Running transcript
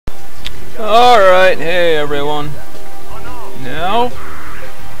Alright, hey everyone. Now,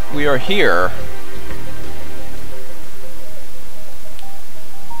 we are here.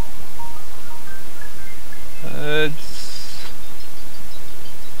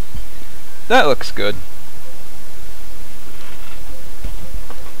 That looks good.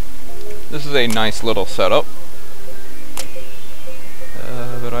 This is a nice little setup.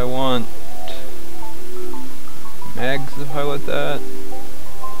 But I want mags to pilot that.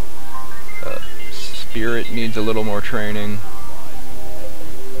 Spirit needs a little more training.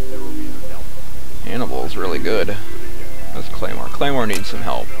 Hannibal's really good. That's Claymore. Claymore needs some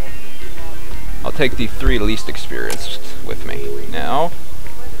help. I'll take the 3 least experienced with me. Now,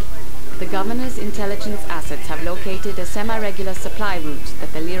 the governor's intelligence assets have located a semi-regular supply route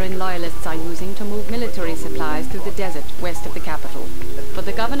that the Lyran loyalists are using to move military supplies through the desert west of the capital. For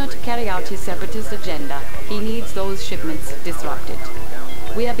the governor to carry out his separatist agenda, he needs those shipments disrupted.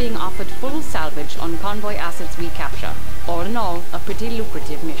 We are being offered full salvage on convoy assets we capture. All in all, a pretty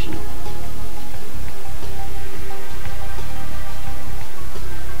lucrative mission.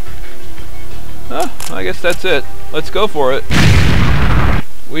 I guess that's it. Let's go for it.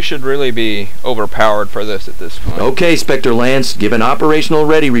 We should really be overpowered for this at this point. Okay, Spectre Lance, give an operational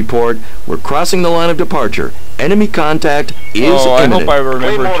ready report. We're crossing the line of departure. Enemy contact is imminent. I hope I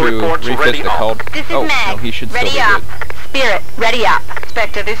remember to refit the call. This is Meg. No, he should ready still up. be good. Spirit, ready up.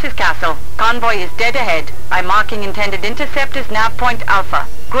 Spectre, this is Castle. Convoy is dead ahead. I'm marking intended interceptors nav point Alpha.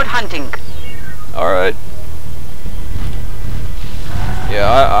 Good hunting. Alright.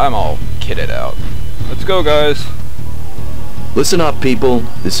 Yeah, I'm all kitted out. Let's go, guys. Listen up, people.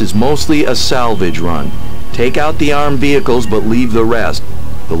 This is mostly a salvage run. Take out the armed vehicles, but leave the rest.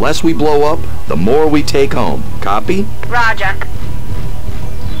 The less we blow up, the more we take home. Copy? Roger.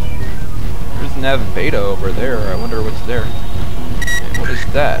 There's Nav Beta over there. I wonder what's there. And what is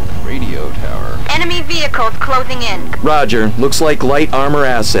that? Radio tower. Enemy vehicles closing in. Roger. Looks like light armor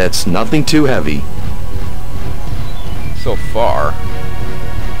assets. Nothing too heavy. So far.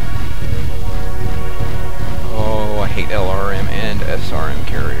 Oh, I hate LRM and SRM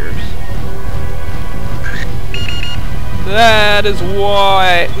carriers. That is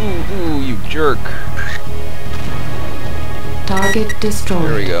why. Ooh, you jerk. Target destroyed.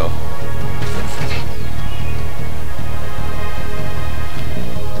 There we go.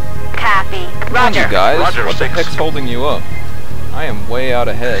 Copy. Come on, you guys. Roger, What the heck's holding you up? I am way out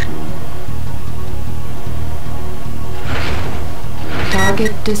ahead.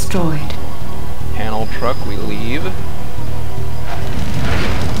 Target destroyed. Panel truck, we leave.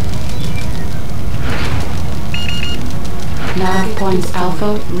 Nav point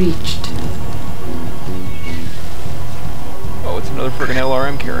Alpha reached. Oh, it's another friggin'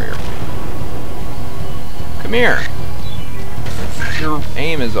 LRM carrier. Come here. Your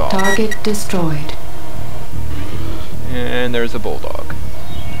aim is off. Target destroyed. And there's a bulldog.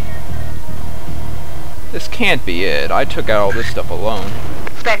 This can't be it. I took out all this stuff alone.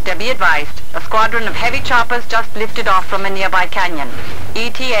 Spectre, be advised. A squadron of heavy choppers just lifted off from a nearby canyon.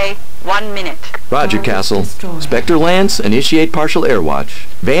 ETA, 1 minute. Roger, Target Castle. destroyed. Spectre Lance, initiate partial air watch.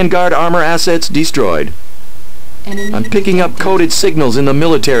 Vanguard armor assets destroyed. Enemy I'm picking up detected. coded signals in the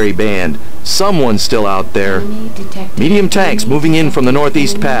military band. Someone's still out there. Enemy detected. Medium tanks Enemy moving in from the detected.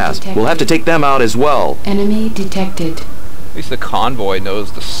 northeast Enemy pass. detected. We'll have to take them out as well. Enemy detected. At least the convoy knows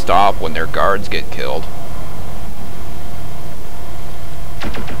to stop when their guards get killed.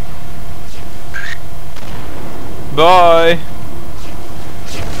 Bye!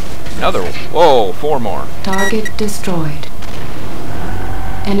 Another one. Whoa, 4 more. Target destroyed.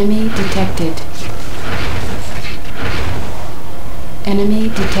 Enemy detected. Enemy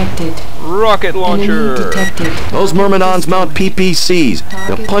detected. Rocket launcher! Enemy detected. Those Myrmidons mount PPCs.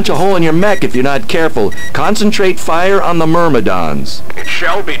 They'll punch a hole in your mech if you're not careful. Concentrate fire on the Myrmidons. It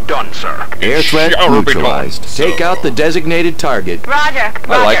shall be done, sir. Air threat Shall be done. neutralized. Take out the designated target. Roger.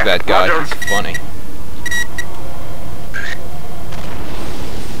 I like that guy. Roger. He's funny.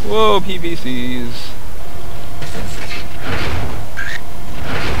 Whoa, PVCs.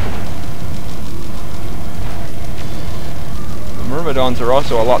 The Myrmidons are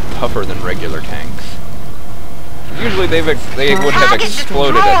also a lot tougher than regular tanks. Usually they would have Target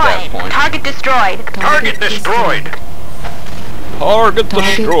exploded at that destroyed. point. Target destroyed. Target destroyed. Target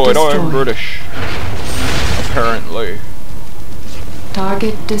destroyed. I am destroyed. British. Apparently.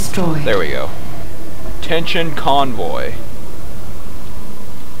 Target destroyed. There we go. Attention convoy.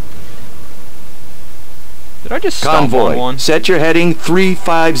 Did Did I just stomp on one? Convoy, set your heading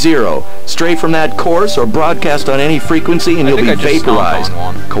 350. Stray from that course or broadcast on any frequency and you'll be vaporized.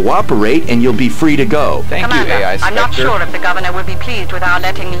 Cooperate and you'll be free to go. Thank Commander, you, AI Spectre. I'm not sure if the governor will be pleased with our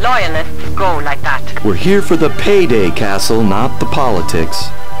letting loyalists go like that. We're here for the payday, Castle, not the politics.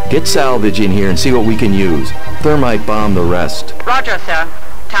 Get salvage in here and see what we can use. Thermite bomb the rest. Roger, sir.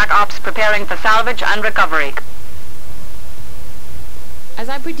 TAC Ops preparing for salvage and recovery. As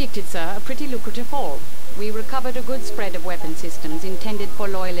I predicted, sir, a pretty lucrative haul. We recovered a good spread of weapon systems intended for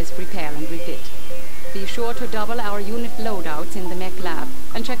loyalist repair and refit. Be sure to double our unit loadouts in the mech lab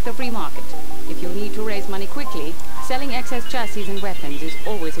and check the free market. If you need to raise money quickly, selling excess chassis and weapons is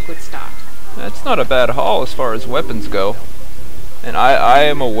always a good start. That's not a bad haul as far as weapons go. And I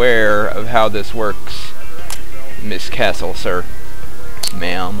am aware of how this works, Miss Castle, sir.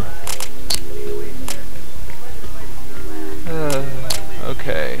 Ma'am.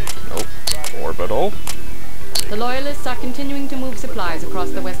 Okay. Nope. Orbital. The Loyalists are continuing to move supplies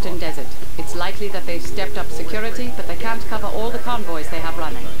across the western desert. It's likely that they've stepped up security, but they can't cover all the convoys they have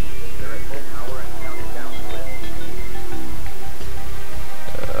running.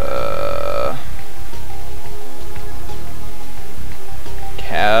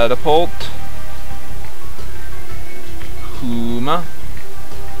 Catapult. Puma.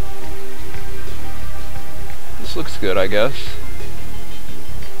 This looks good, I guess.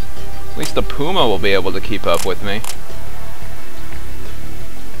 At least the Puma will be able to keep up with me.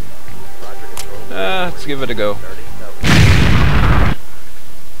 Let's give it a go.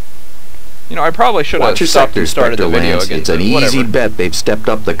 You know, I probably should have stopped and started the video again. It's an easy bet they've stepped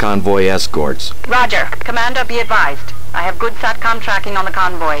up the convoy escorts. Roger. Commander, be advised. I have good SATCOM tracking on the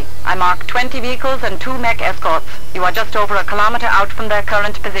convoy. I marked 20 vehicles and 2 mech escorts. You are just over a kilometer out from their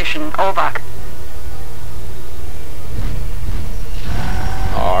current position. Over.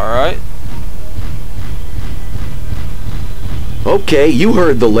 Alright. Okay, you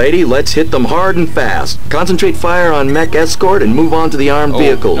heard the lady. Let's hit them hard and fast. Concentrate fire on mech escort and move on to the armed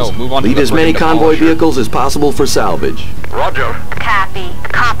vehicles. No, move on to Leave the as many frickin' convoy demolisher. vehicles as possible for salvage. Roger. Copy.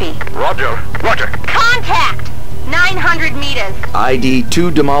 Copy. Roger. Roger. Contact! 900 meters. ID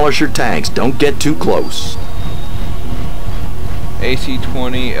 2 demolisher tanks. Don't get too close.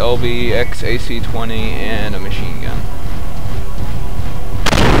 AC-20, LBX AC-20, and a machine gun.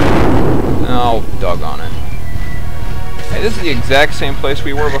 Oh, doggone it. Hey, this is the exact same place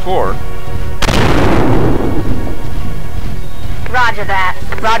we were before. Roger that.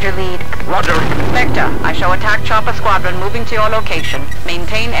 Roger, lead. Roger. Spectre, I show attack chopper squadron moving to your location.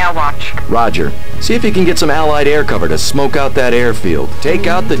 Maintain air watch. Roger. See if you can get some Allied air cover to smoke out that airfield. Take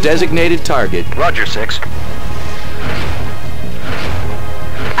out the designated target. Roger, 6.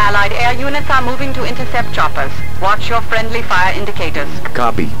 Allied air units are moving to intercept choppers. Watch your friendly fire indicators.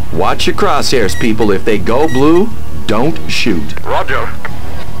 Copy. Watch your crosshairs, people. If they go blue, don't shoot. Roger.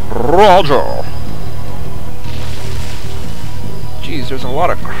 Roger! Jeez, there's a lot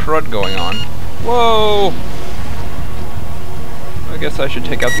of crud going on. Whoa! I guess I should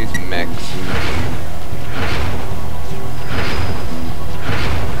take out these mechs.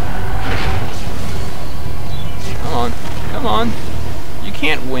 Come on. Come on. You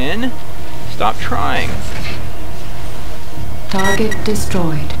can't win. Stop trying. Target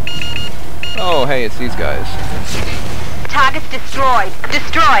destroyed. Oh, hey, it's these guys. Targets destroyed.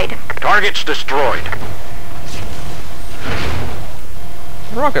 Destroyed. Targets destroyed.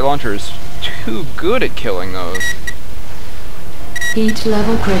 The rocket launcher is too good at killing those. Heat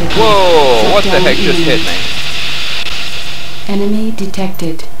level critical. Whoa! What the heck just hit me? Enemy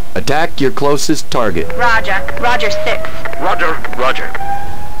detected. Attack your closest target. Roger. Roger, 6. Roger. Roger.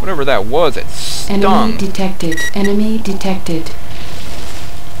 Whatever that was, it stung. Enemy detected. Enemy detected.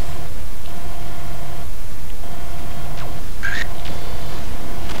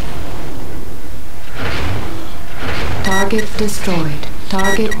 Target destroyed.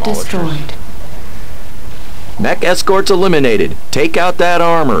 Target Demolishers. destroyed. Mech escorts eliminated. Take out that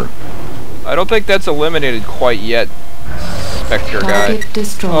armor. I don't think that's eliminated quite yet, Spectre guy. Target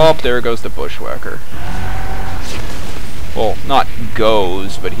destroyed. Oh, there goes the bushwhacker. Well, not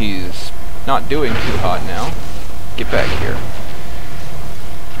goes, but he's not doing too hot now. Get back here.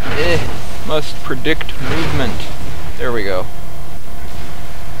 Must predict movement. There we go.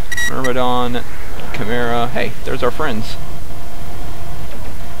 Myrmidon, Chimera. Hey, there's our friends.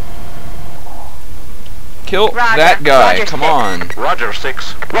 Kill Roger. that guy. Roger, Come 6. on. Roger,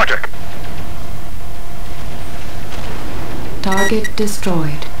 6. Roger. Target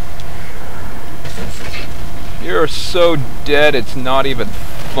destroyed. You're so dead, it's not even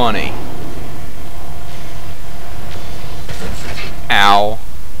funny. Ow.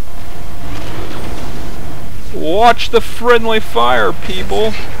 Watch the friendly fire,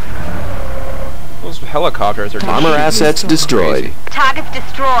 people! Those helicopters are just Armor shooting assets destroyed. crazy. Target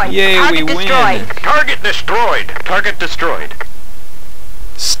destroyed. Yay, Target we destroyed. win! Target destroyed. Target destroyed.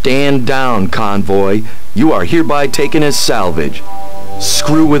 Stand down, convoy. You are hereby taken as salvage.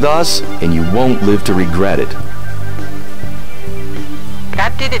 Screw with us, and you won't live to regret it.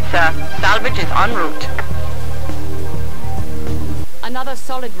 That did it, sir. Salvage is en route. Another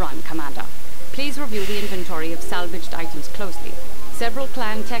solid run, Commander. Please review the inventory of salvaged items closely. Several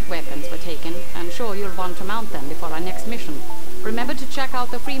clan tech weapons were taken. I'm sure you'll want to mount them before our next mission. Remember to check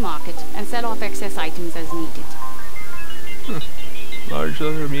out the free market and sell off excess items as needed. Large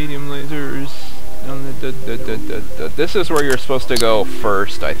laser, medium lasers. This is where you're supposed to go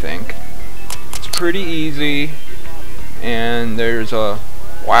first, I think. It's pretty easy. And there's a...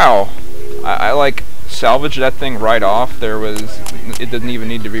 Wow! I like salvaged that thing right off. It didn't even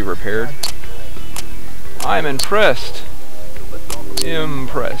need to be repaired. I'm impressed.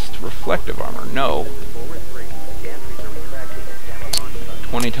 Impressed. Reflective armor. No.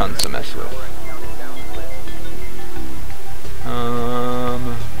 20 tons to mess with.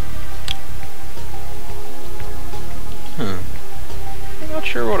 I'm not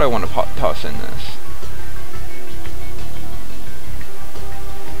sure what I want to toss in this.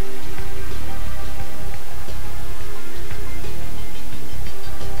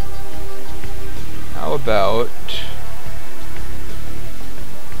 How about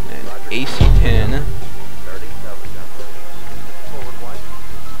an AC-10?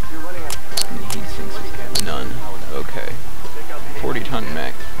 Heat sinks is none. Okay. 40-ton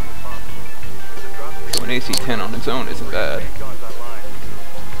mech. So an AC-10 on its own isn't bad.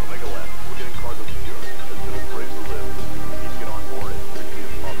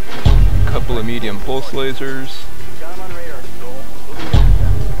 A couple of medium pulse lasers.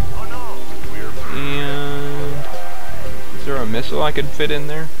 And is there a missile I could fit in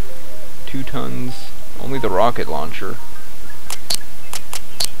there? 2 tons. Only the rocket launcher.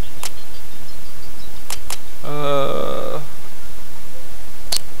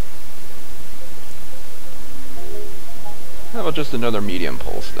 How about just another medium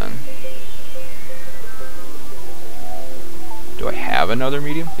pulse then? Do I have another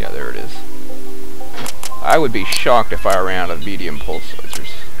medium? Yeah, there it is. I would be shocked if I ran out of medium pulse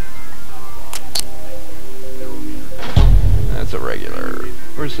lasers. That's a regular.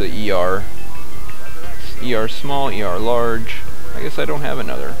 Where's the ER? It's ER small, ER large. I guess I don't have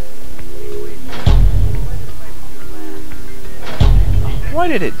another. Why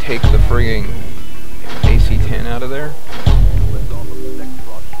did it take the frigging AC-10 out of there?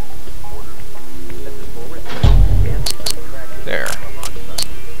 There.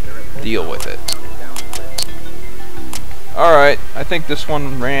 Deal with it. Alright, I think this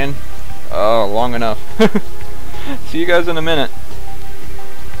one ran long enough. See you guys in a minute.